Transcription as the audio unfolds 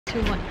2,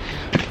 1.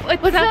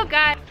 What's up,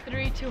 guys?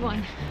 3, 2,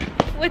 1.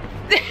 What?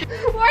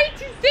 Why are you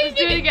saying Let's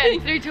do it again.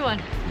 3, 2, 1.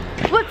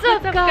 What's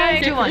up,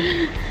 guys? 2,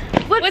 1.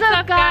 What's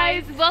up,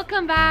 guys?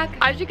 Welcome back.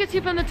 As you can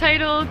see from the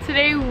title,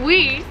 today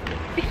we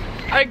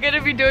are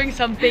gonna be doing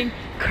something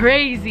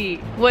crazy.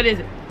 What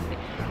is it?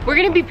 We're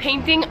gonna be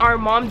painting our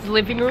mom's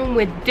living room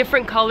with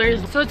different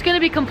colors. So it's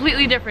gonna be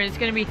completely different. It's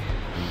gonna be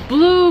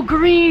blue,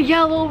 green,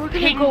 yellow. We're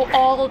gonna go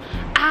all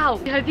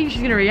out. I think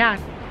she's gonna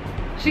react.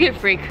 She's gonna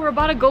freak. We're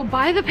about to go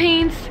buy the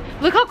paints.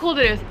 Look how cold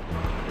it is.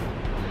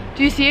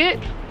 Do you see it?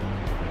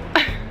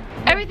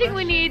 Everything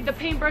we need, the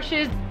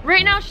paintbrushes.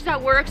 Right now she's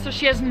at work, so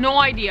she has no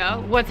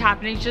idea what's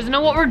happening. She doesn't know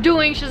what we're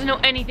doing. She doesn't know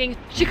anything.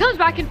 She comes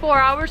back in 4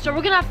 hours, so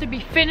we're gonna have to be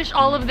finished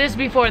all of this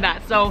before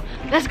that. So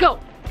let's go.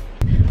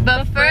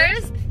 But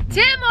first,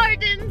 Tim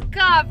Hortons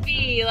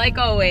coffee, like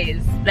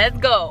always. Let's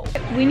go.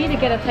 We need to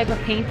get a type of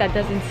paint that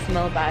doesn't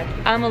smell bad.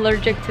 I'm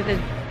allergic to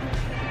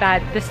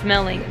the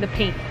smelling, the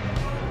paint.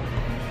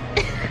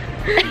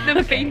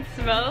 The paint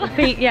smell.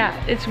 Paint, yeah,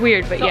 it's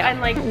weird, but so, yeah.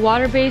 And like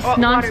water-based,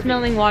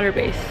 non-smelling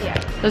water-based.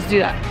 Yeah. Let's do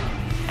that.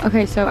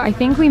 Okay, so I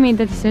think we made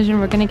the decision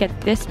we're gonna get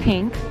this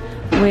pink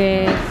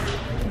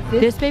with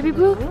this baby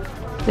blue?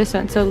 This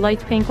one, so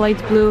light pink, light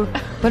blue.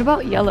 What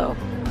about yellow?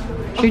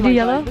 Should we do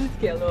yellow? This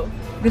yellow.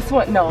 This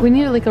one, no. We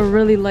need like a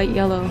really light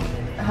yellow.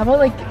 How about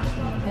like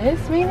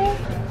this maybe?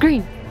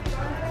 Green.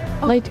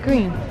 Oh. Light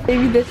green.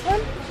 Maybe this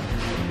one?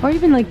 Or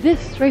even like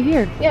this, right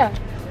here. Yeah,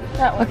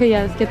 that one. Okay,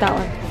 yeah, let's get that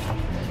one.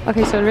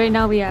 Okay, so right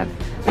now we have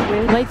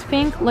light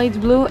pink, light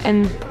blue,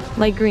 and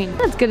light green.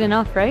 That's good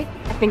enough, right?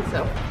 I think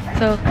so.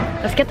 So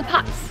let's get the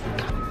pots.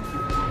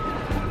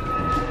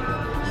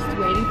 Just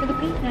waiting for the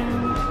paint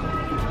now.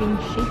 It's being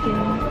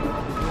shaken.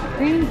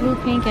 Green, blue,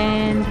 pink,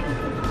 and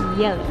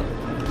yellow.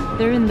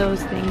 They're in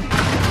those things.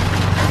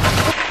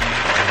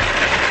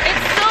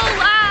 It's so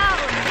loud!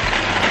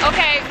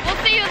 Okay, we'll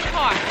see you in the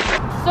car.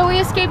 So we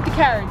escaped the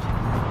carriage.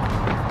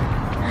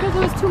 Because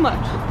it was too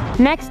much.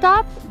 Next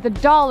stop, the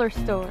dollar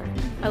store.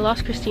 I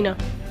lost Christina.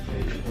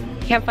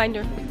 Can't find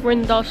her. We're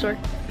in the dollar store.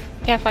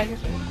 Can't find her.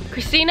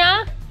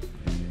 Christina?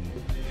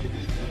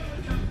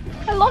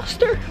 I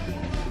lost her.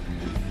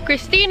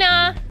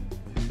 Christina?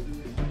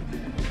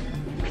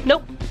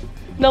 Nope.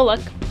 No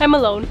luck. I'm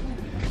alone.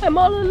 I'm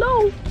all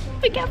alone.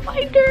 I can't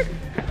find her.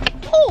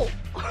 Oh!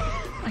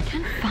 I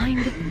can't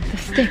find the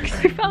sticks.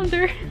 I found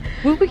her.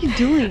 What were you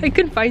doing? I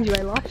couldn't find you.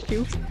 I lost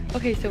you.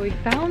 Okay, so we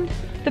found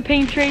the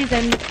paint trays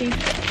and the paint.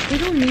 We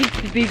don't need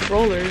big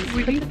rollers.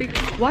 We need big.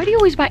 Why do you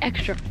always buy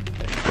extra?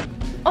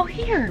 Oh,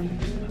 here.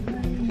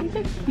 These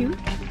are cute.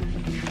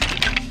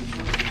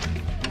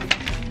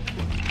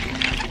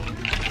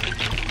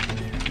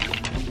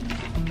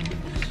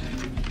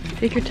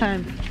 Take your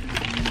time.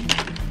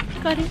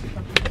 Got it.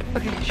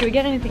 Okay, should we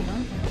get anything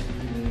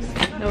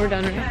else? No, we're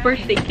done, right?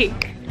 Birthday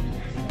cake.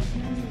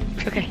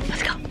 Okay,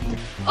 let's go.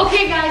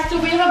 Okay guys,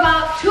 so we have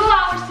about 2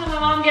 hours till my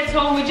mom gets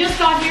home. We just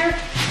got here.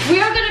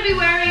 We are gonna be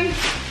wearing...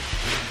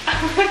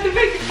 We have to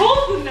make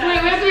clothes in that.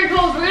 Wait, we have to wear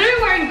clothes. We're gonna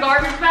be wearing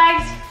garbage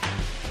bags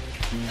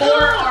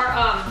for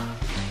our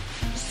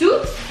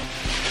suits.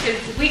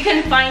 Because we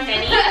couldn't find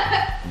any.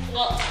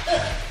 Well, how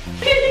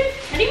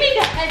do you make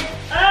a head?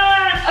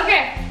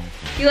 Okay.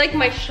 You like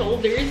my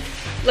shoulders?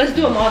 Let's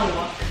do a model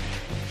walk.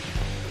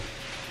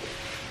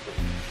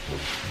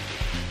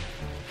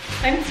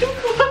 I'm too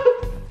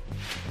close.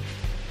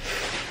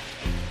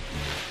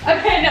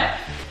 Okay, no.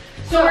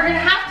 So we're gonna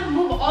have to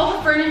move all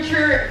the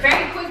furniture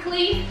very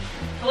quickly.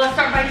 So let's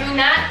start by doing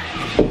that.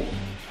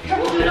 Here,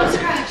 we'll do no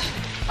scratch.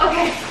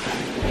 Okay.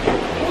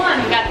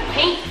 One, we got the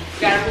paint.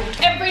 We gotta move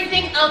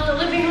everything out the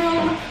living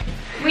room.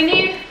 We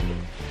need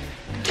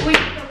the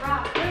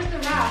wrap. Where's the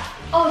wrap?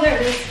 Oh,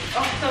 there it is.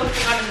 Oh, so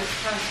it's not in this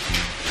front.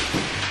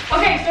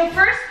 Okay, so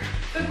first,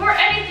 before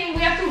anything,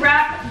 we have to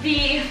wrap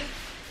the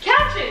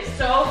couches.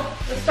 So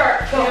let's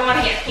start. We don't want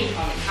to get paint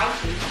on the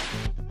couches.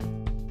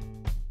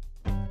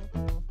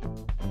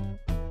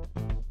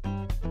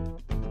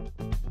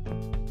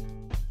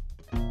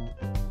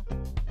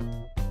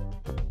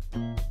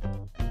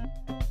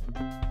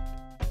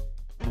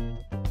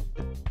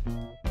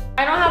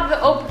 I don't have the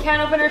can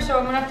opener, so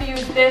I'm gonna have to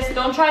use this.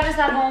 Don't try this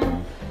at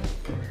home,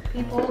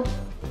 people.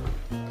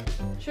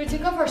 Should we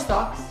take off our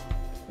socks?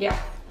 Yeah,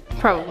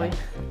 probably.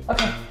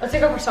 Okay, let's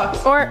take off our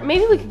socks. Or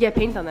maybe we could get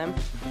paint on them.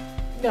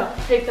 No,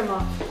 take them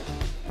off.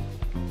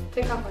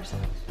 Take off our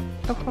socks.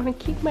 I want to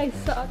keep my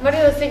socks. Buddy,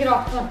 let's take it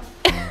off. Come on.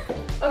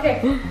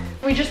 Okay,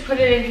 we just put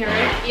it in here,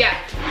 right? Yeah.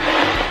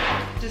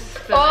 Just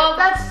Oh,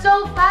 that's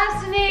so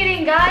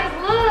fascinating, guys.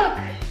 Look.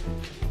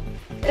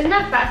 Isn't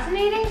that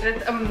fascinating?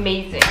 That's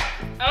amazing.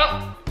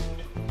 Oh.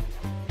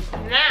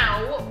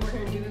 Now what we're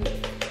gonna do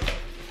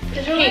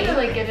Did you want to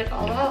like get it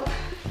all out?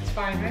 It's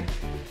fine, right?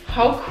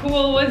 How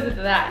cool was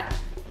that?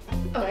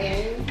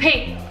 Okay.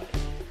 Pink.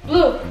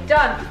 Blue.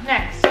 Done.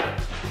 Next.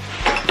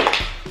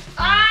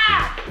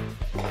 Ah!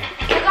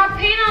 I got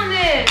paint on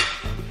this.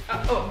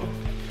 Oh,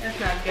 that's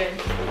not good.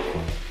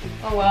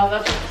 Oh well,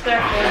 that's what it's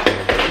there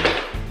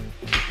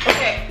for.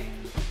 Okay.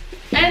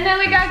 And then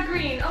we got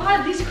green.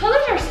 Oh, these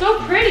colors are so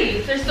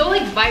pretty. They're so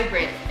like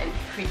vibrant and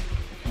pretty.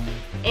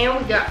 And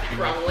we got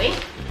runway.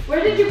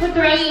 Where did you put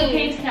the rest of the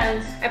paint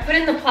cans? I put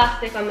in the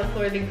plastic on the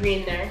floor, the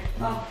green there.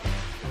 Oh.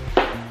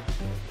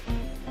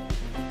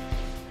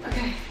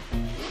 Okay.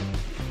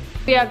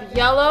 We have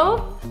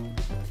yellow,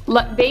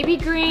 baby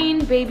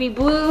green, baby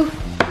blue,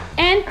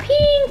 and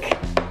pink.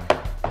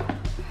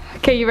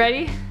 Okay, you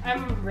ready?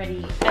 I'm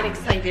ready and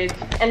excited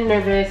and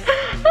nervous.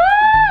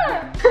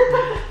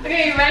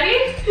 Okay, you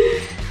ready?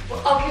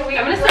 Okay, wait,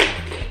 I'm gonna say,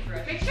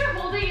 make sure you're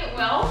holding it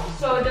well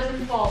so it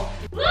doesn't fall.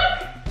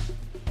 Look!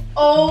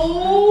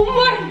 Oh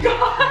my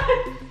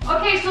god!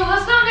 Okay, so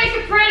let's not make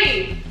it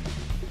pretty.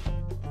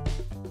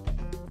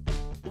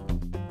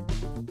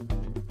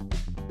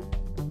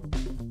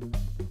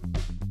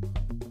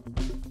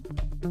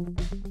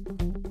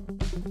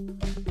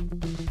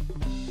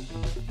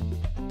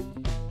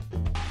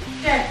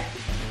 Okay.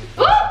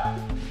 Ooh!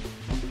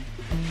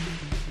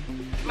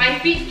 My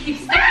feet keep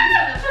sticking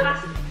to the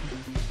plastic.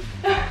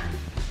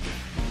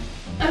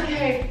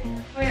 Okay,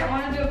 wait, I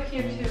want to do up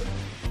here too.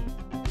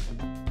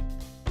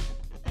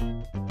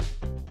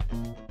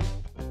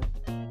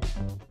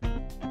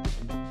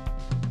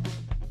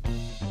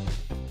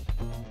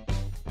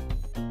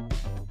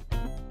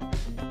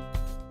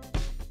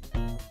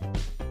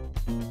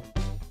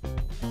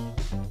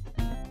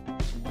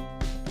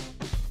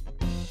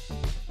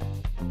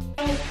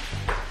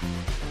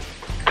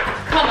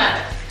 Come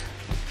at it.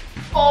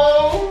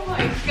 Oh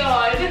my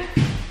god.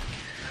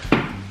 I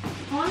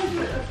want to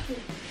do it up here.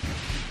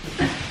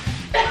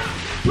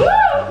 Woo!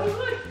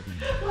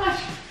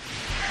 Watch.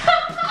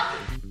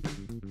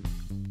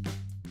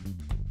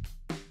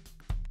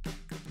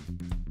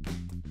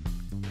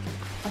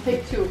 I'll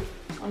take two.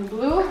 One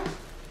blue.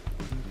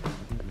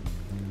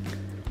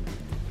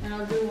 And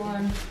I'll do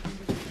one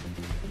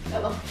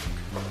yellow.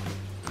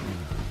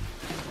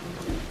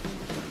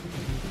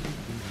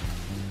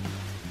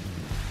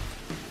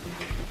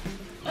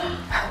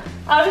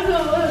 How does it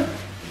look?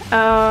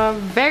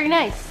 Very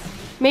nice.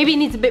 Maybe it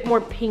needs a bit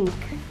more pink.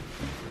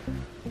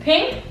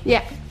 Pink?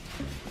 Yeah.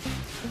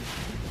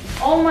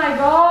 Oh my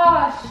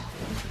gosh.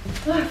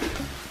 Look.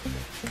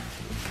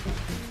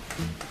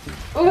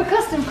 Oh, we're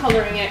custom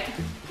coloring it.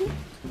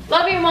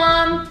 Love you,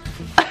 Mom.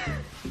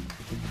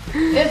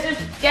 This is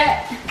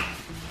get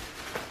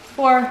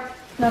for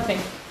nothing.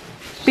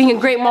 Being a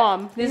great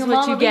mom, this is Being a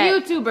what mom you of a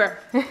get. YouTuber.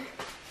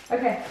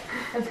 Okay,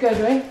 that's good,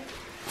 right?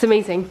 It's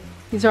amazing.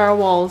 These are our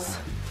walls.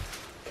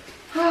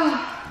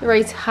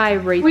 Right high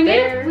right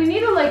there. We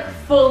need to like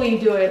fully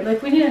do it.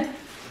 Like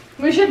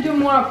we should do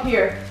more up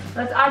here.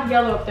 Let's add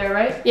yellow up there,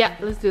 right? Yeah,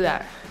 let's do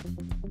that.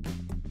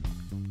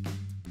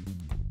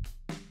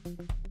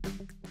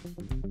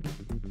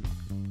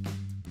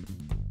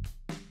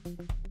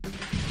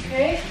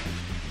 Okay.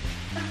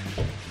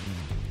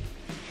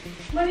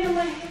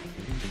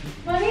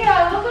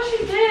 Maria, look what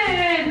she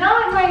did.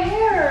 Not my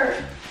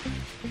hair.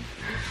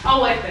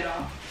 I'll wipe it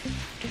off.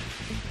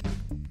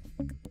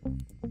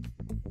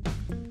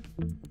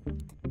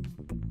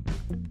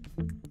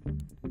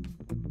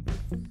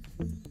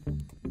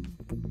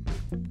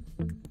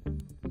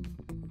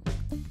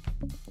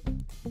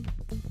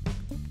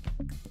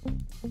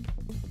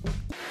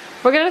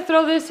 We're gonna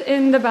throw this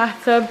in the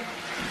bathtub.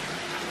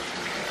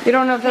 You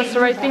don't know if that's the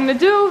right thing to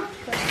do.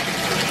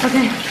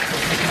 Okay.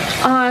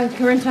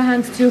 Can rinse my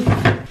hands too.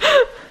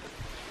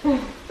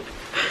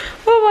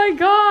 Oh my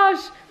gosh.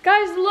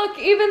 Guys, look,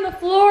 even the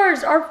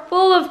floors are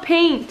full of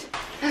paint.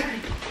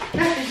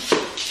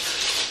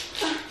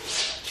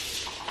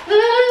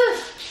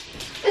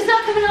 It's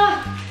not coming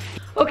off.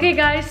 Okay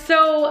guys,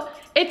 so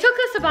it took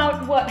us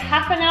about, what,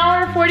 half an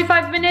hour,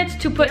 45 minutes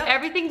to put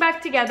everything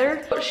back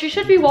together. She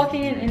should be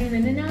walking in any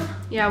minute now.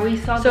 Yeah, we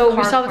saw the So car.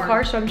 we saw the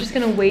car, so I'm just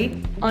gonna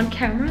wait on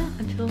camera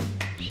until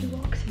she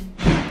walks in.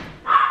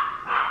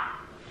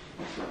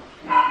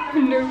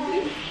 I'm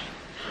nervous.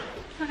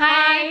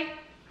 Hi.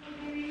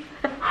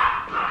 Oh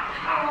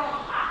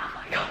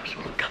my gosh,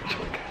 oh my gosh, oh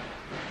my gosh.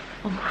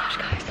 Oh my gosh,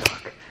 guys,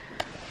 look.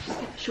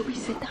 Should we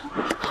sit down?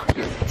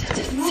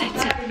 Sit.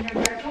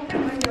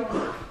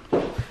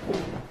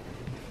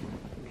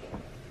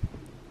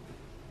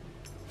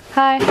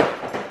 Hi.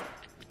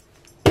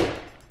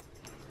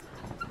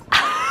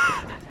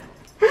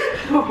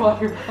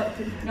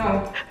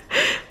 No.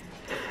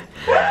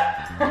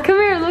 Come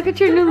here, look at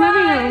your new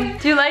living room.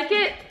 Do you like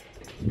it?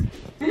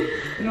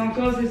 No,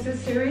 girls, is this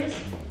serious?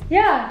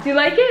 Yeah, do you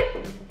like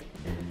it?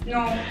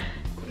 No.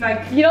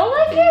 Like, You don't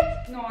like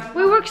it? no, I'm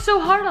We worked so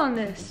hard on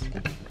this.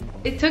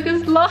 It took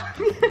us long.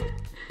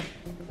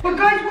 But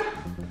guys,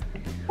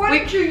 why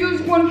didn't you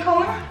use one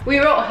color? We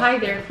wrote hi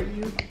there for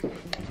you.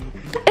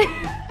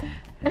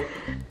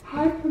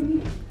 Hi, for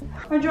me.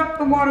 I dropped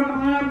the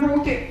watermelon and I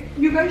broke it.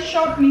 You guys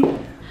shocked me.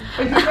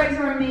 But you guys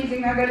are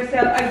amazing. I gotta say,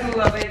 I do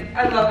love it.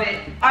 I love it.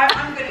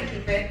 I'm gonna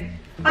keep it.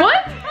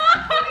 What? Oh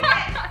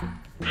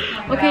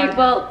my Okay, God.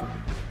 well,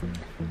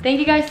 thank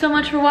you guys so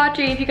much for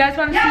watching. If you guys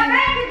want to Yeah, see...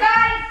 thank you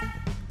guys.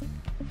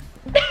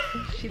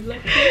 She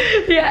looked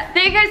it. Yeah,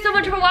 thank you guys so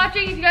much for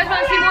watching. If you guys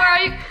want to see more,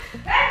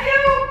 Thank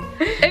you.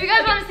 if you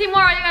guys want to see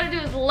more, all you gotta do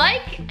is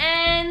like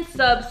and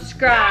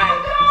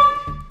subscribe.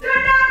 Do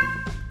not.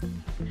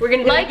 We're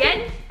gonna do it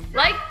again.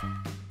 Like.